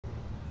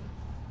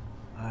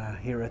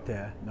here at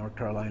the North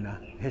Carolina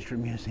History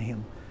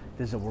Museum.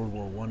 This is a World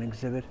War I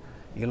exhibit.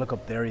 You look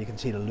up there, you can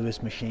see the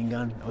Lewis machine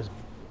gun. It was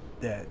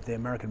the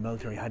American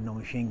military had no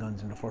machine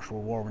guns in the First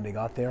World War when they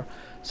got there,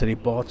 so they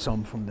bought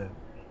some from the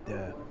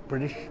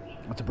British.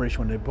 That's a British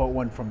one. They bought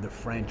one from the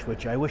French,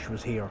 which I wish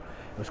was here.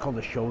 It was called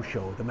the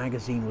Show. The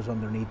magazine was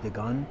underneath the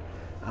gun,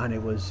 and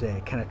it was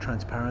kind of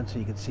transparent, so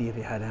you could see if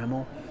you had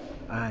ammo.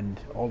 And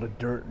all the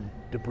dirt and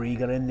debris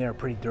got in there.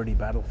 Pretty dirty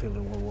battlefield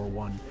in World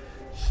War I.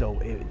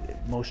 So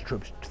most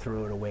troops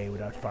threw it away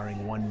without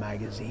firing one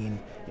magazine.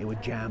 It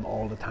would jam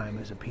all the time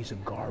as a piece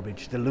of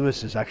garbage. The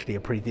Lewis is actually a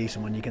pretty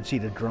decent one. You can see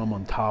the drum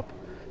on top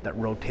that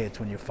rotates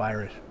when you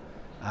fire it.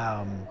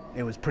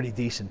 It was pretty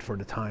decent for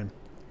the time.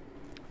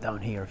 Down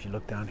here, if you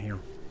look down here.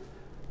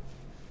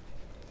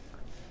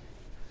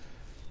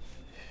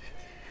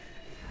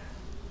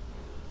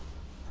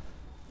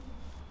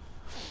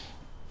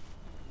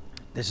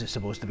 This is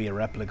supposed to be a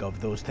replica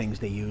of those things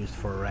they used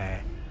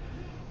for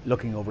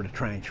looking over the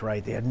trench,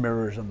 right? They had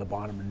mirrors on the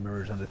bottom and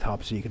mirrors on the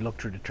top, so you could look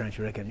through the trench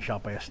without getting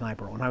shot by a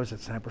sniper. When I was at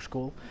sniper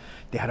school,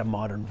 they had a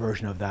modern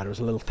version of that. It was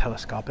a little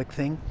telescopic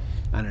thing,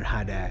 and it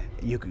had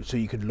you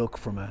could look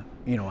from a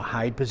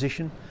hide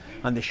position.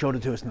 And they showed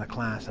it to us in the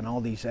class, and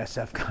all these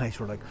SF guys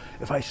were like,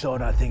 if I saw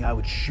that thing, I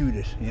would shoot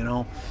it,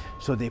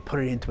 So they put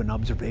it into an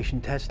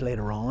observation test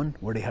later on,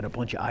 where they had a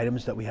bunch of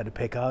items that we had to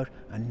pick out,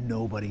 and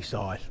nobody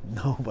saw it.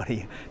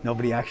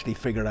 Nobody actually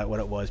figured out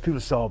what it was. People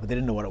saw it, but they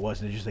didn't know what it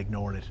was, and they just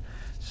ignored it.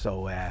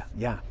 So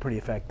yeah, pretty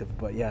effective.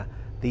 But yeah,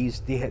 they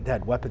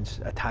had weapons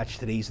attached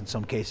to these in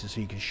some cases,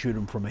 so you could shoot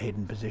them from a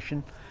hidden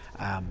position,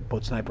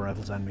 both sniper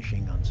rifles and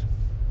machine guns.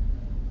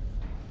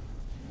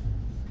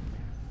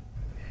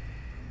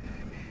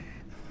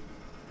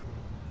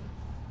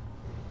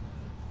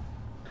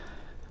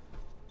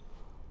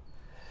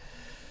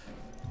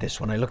 This,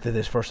 when I looked at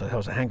this first, I thought it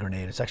was a hand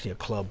grenade. It's actually a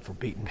club for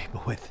beating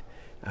people with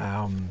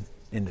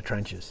in the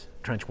trenches.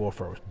 Trench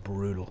warfare was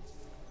brutal.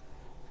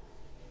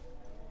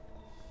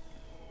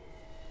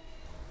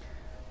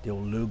 The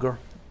old Luger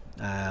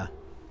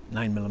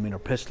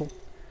 9mm pistol,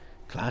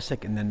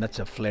 classic, and then that's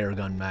a flare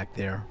gun back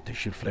there to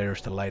shoot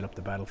flares to light up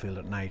the battlefield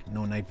at night.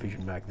 No night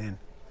vision back then.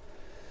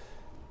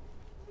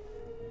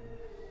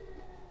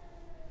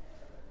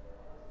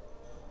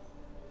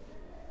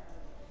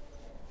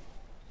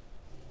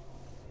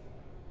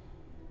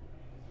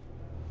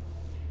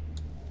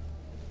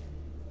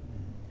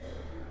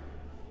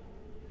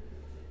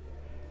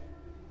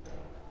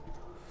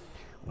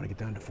 When I get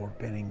down to Fort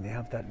Benning, they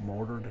have that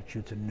mortar that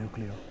shoots a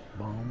nuclear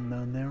bomb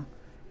down there.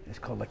 It's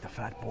called like the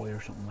Fat Boy or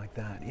something like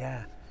that.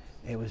 Yeah,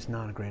 it was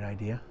not a great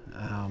idea,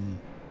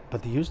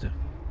 but they used it.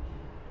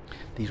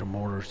 These are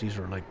mortars. These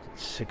are like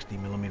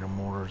 60mm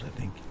mortars, I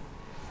think.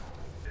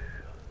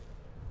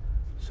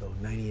 So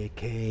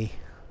 98K,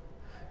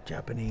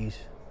 Japanese,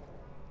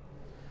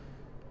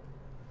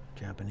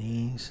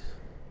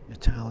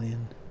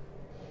 Italian.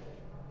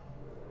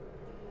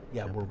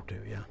 Yeah, World War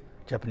II, yeah.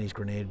 Japanese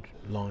grenade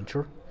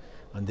launcher.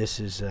 And this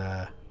is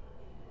a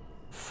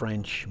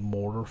French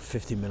mortar,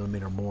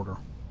 50mm mortar.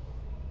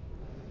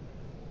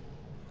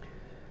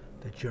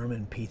 The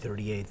German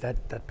P38,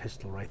 that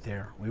pistol right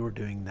there, we were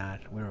doing that.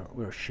 We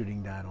were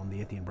shooting that on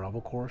the 18 Bravo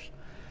course.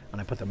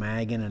 And I put the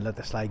mag in and let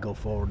the slide go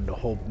forward, and the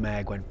whole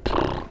mag went,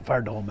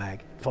 fired the whole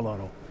mag, full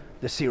auto.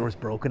 The sear was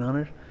broken on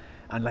it.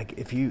 And like,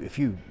 if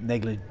you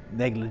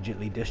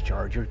negligently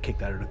discharge, you're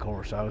kicked out of the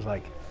course. So I was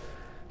like,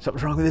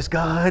 something's wrong with this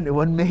gun. It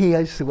wasn't me,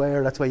 I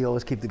swear. That's why you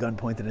always keep the gun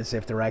pointed in a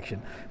safe direction.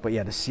 But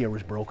yeah, the sear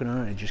was broken on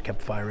it, and it just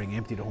kept firing,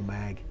 emptied the whole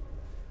mag.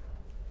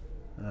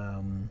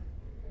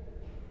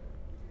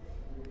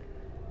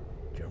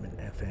 German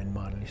FN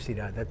model. You see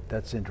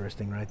that's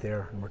interesting right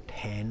there. Number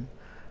 10,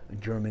 a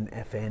German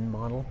FN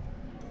model.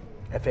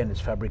 FN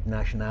is Fabrique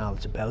Nationale.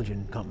 It's a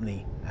Belgian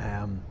company,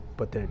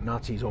 but the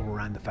Nazis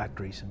overran the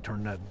factories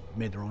and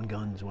made their own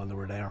guns while they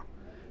were there.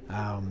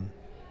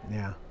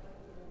 Yeah.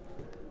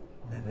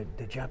 And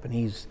the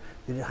Japanese,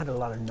 they had a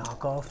lot of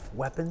knockoff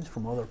weapons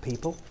from other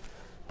people,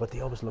 but they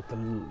always looked a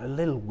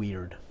little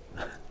weird.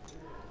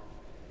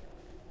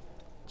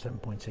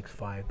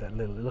 7.65, that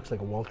little, it looks like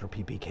a Walter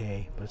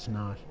PPK, but it's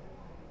not.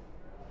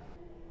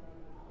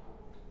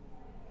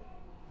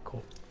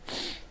 Cool.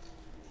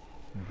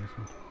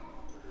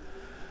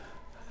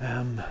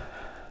 That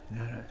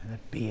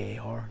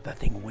BAR, that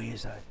thing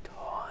weighs a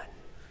ton.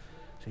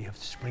 So you have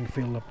the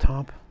Springfield up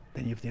top,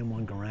 then you have the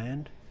M1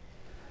 Garand.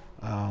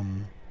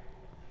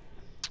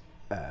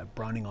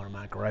 Browning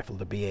automatic rifle,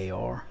 the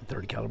BAR,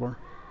 30 caliber.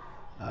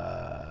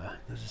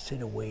 Does it say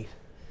the weight?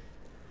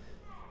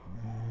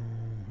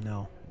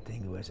 No, I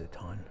think it weighs a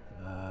ton.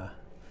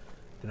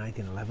 The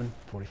 1911,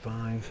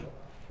 45,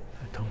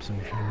 Thompson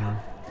machine gun,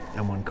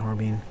 M1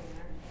 carbine.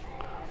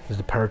 There's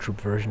the paratroop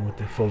version with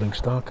the folding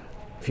stock.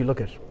 If you look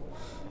at,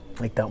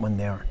 like that one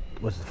there,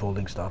 was the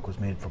folding stock was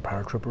made for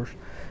paratroopers,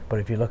 but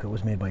if you look, it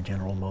was made by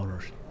General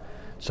Motors.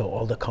 So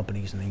all the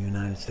companies in the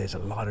United States, a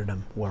lot of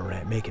them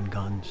were making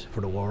guns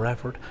for the war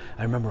effort.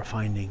 I remember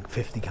finding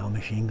 50 cal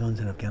machine guns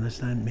in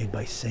Afghanistan made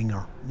by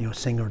Singer. You know,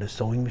 Singer, the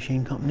sewing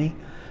machine company.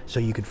 So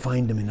you could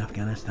find them in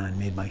Afghanistan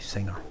made by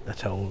Singer. That's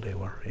how old they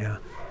were, yeah.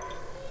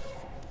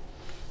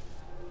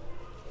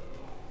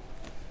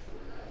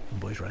 The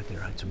boys right there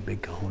had some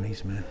big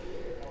cojones, man.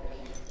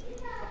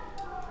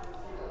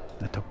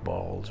 That took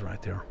balls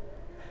right there.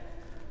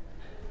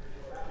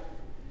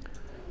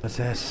 What's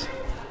this?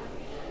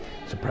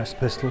 Suppressed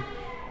pistol.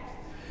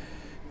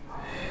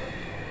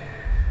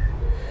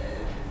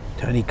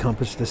 Tiny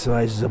compass the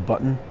size is a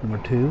button, number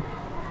 2.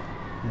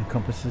 And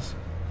compasses.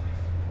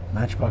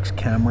 Matchbox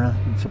camera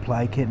and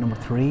supply kit, number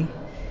 3.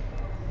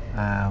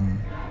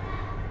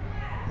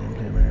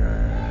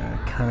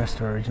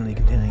 Canister originally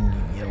containing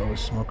yellow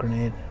smoke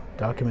grenade.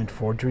 Document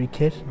forgery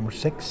kit, number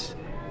 6.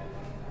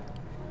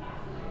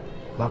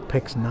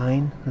 Lockpicks,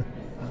 9.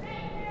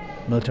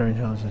 Military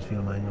intelligence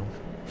field manuals.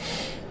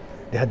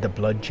 They had the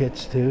blood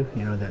chits too,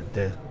 you know,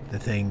 the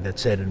thing that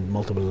said in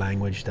multiple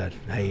language that,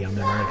 hey, I'm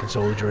an American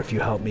soldier, if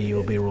you help me,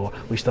 you'll be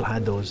rewarded. We still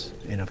had those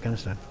in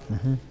Afghanistan.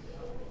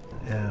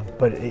 Yeah,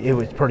 but it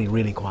was pretty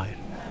really quiet.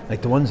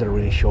 Like the ones that are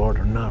really short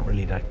are not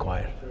really that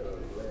quiet.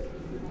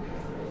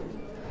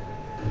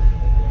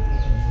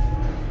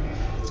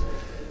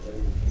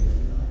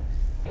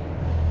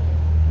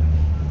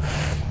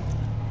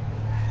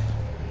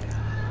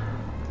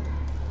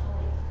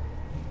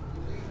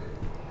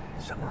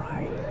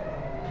 Samurai.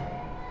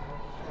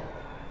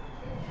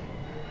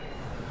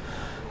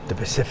 The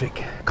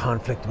Pacific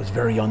conflict was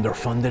very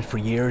underfunded for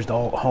years.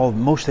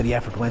 Most of the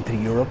effort went to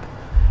Europe,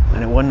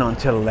 and it wasn't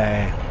until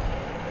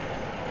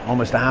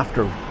almost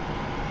after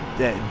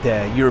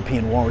the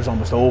European war was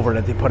almost over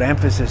that they put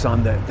emphasis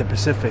on the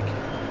Pacific.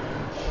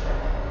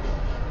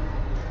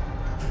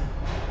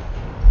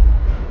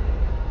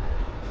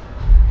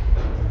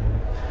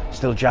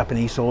 Still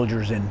Japanese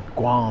soldiers in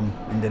Guam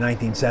in the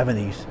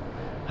 1970s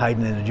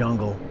hiding in the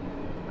jungle,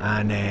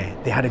 and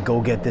they had to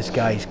go get this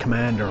guy's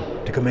commander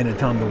to come in and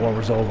tell him the war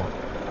was over.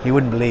 He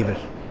wouldn't believe it.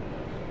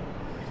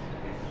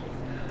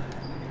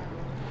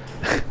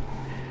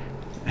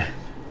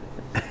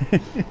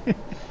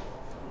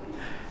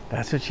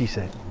 That's what she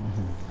said.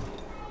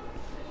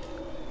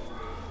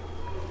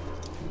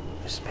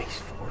 The Space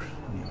Force.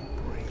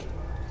 Break.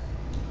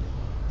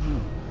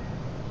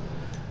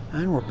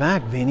 And we're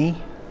back,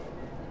 Vinny.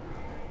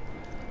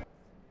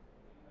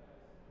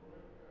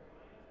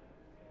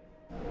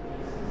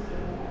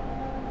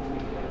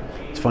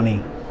 It's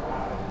funny.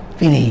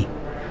 Vinny.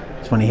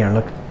 It's funny here,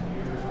 look.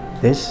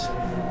 This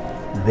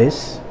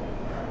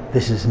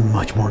is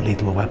much more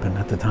lethal a weapon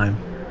at the time.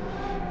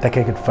 That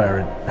guy could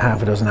fire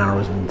half a dozen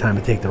arrows by the time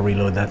it take to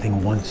reload that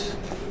thing once.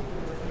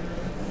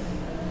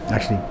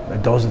 Actually, a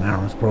dozen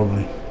arrows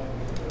probably.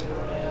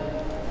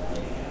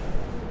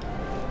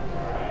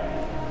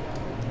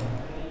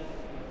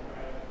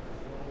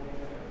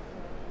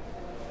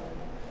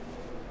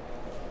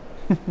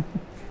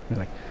 He's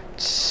like,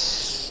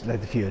 light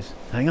the fuse.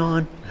 Hang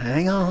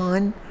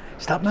on,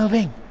 stop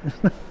moving.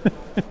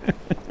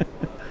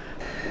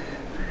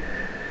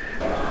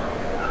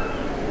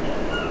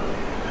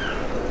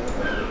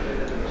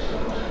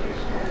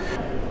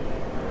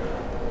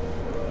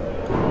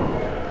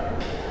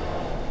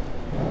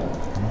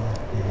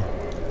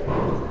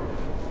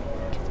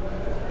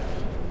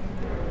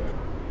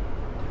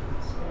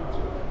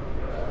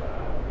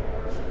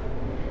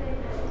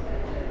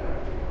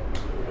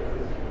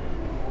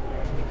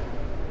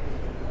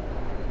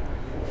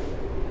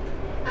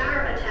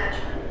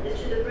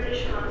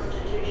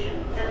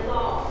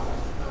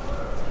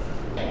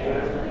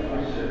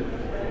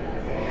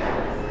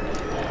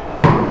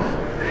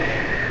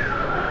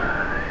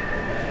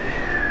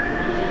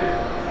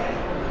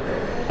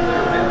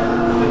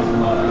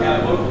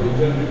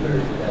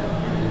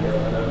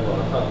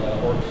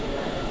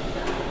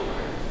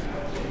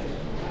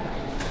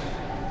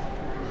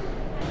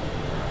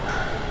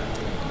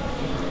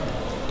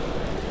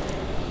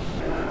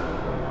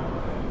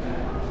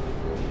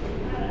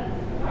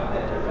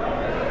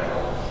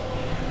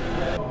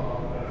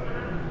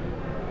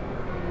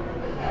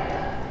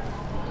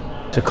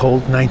 It's a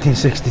Colt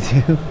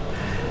 1962,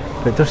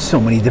 but there's so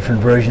many different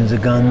versions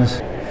of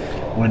guns.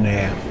 When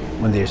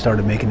they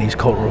started making these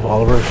Colt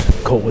revolvers,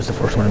 Colt was the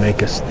first one to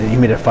make us. He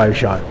made a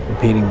 5-shot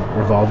repeating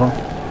revolver,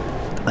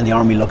 and the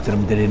army looked at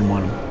him. They didn't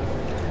want him,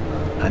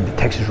 and the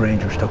Texas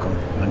Rangers took him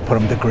and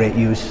put him to great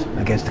use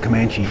against the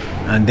Comanche.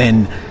 And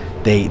then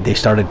they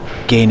started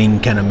gaining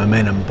kind of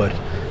momentum. But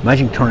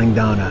imagine turning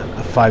down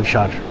a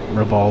 5-shot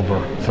revolver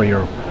for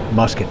your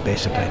musket,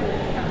 basically.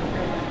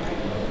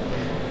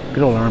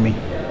 Good old army.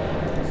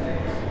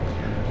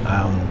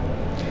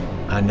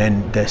 And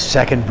then the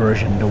second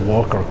version, the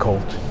Walker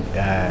Colt,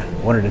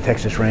 one of the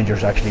Texas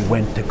Rangers actually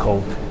went to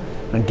Colt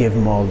and gave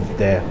him all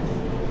the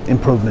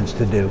improvements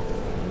to do,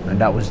 and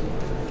that was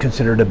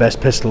considered the best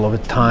pistol of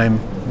its time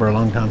for a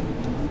long time.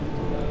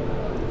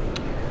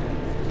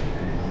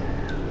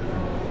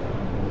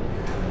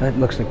 That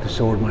looks like the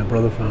sword my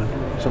brother found,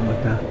 something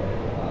like that.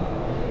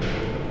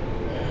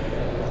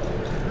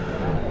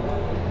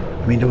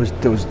 I mean, there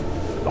was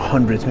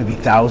hundreds, maybe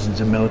thousands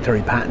of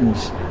military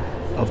patents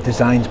of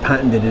designs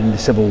patented in the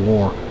Civil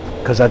War.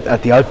 Because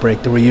at the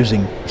outbreak, they were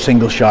using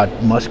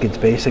single-shot muskets,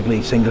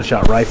 basically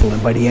single-shot rifle,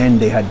 and by the end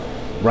they had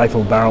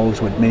rifle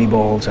barrels with mini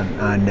balls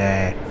and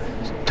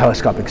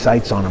telescopic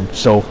sights on them.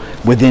 So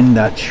within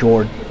that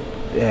short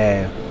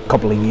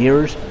couple of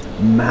years,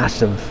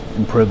 massive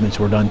improvements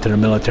were done to the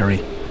military.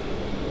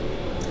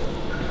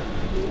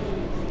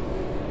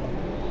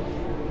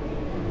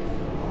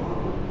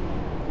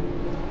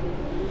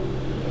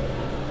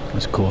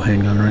 That's a cool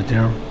handgun right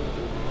there.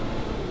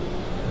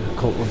 A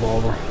Colt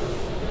revolver.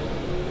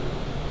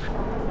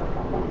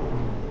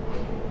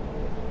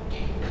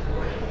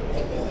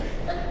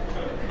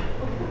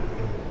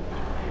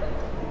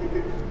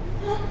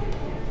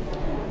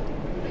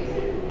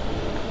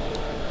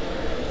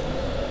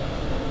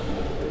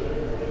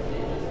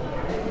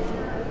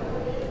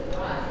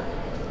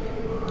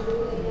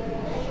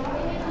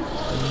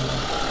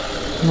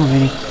 Come on,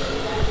 Vinny.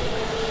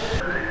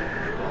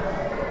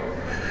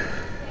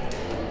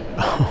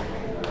 Oh.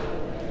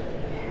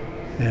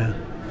 Yeah.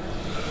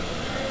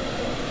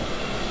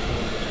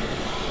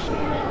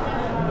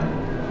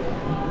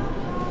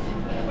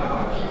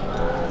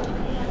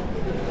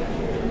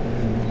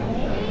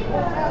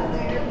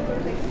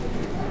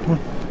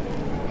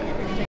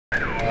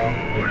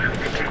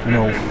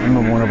 I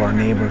remember one of our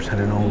neighbours had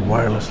an old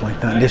wireless like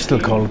that, and they still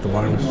call it the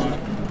wireless.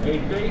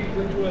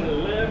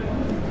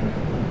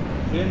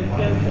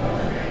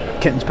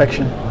 Kit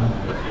inspection.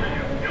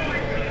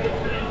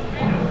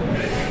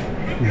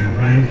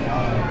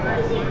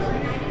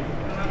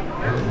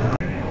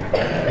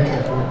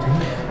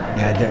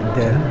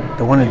 Yeah,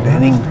 the one at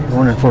Benning, the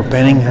one at Fort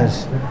Benning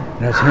has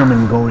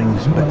Herman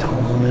Goring's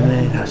baton in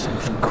it. It has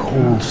some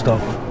cool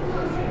stuff.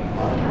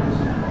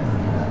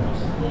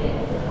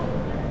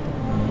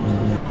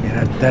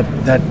 Yeah,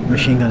 that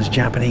machine gun's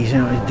Japanese. You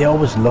know, they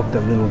always looked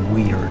a little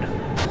weird.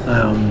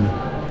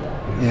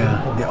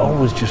 Yeah, they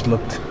always just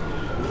looked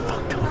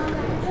fucked up.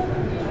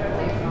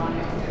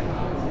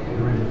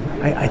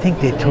 I think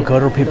they took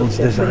other people's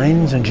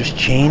designs and just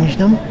changed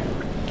them,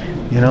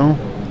 you know.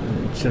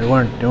 So they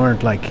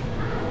weren't like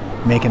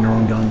making their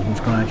own guns from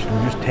scratch. They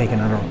were just taking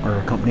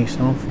other company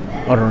stuff,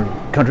 other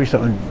country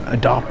stuff, and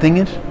adopting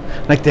it.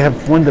 Like they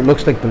have one that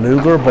looks like the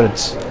Luger, but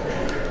it's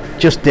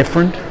just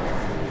different.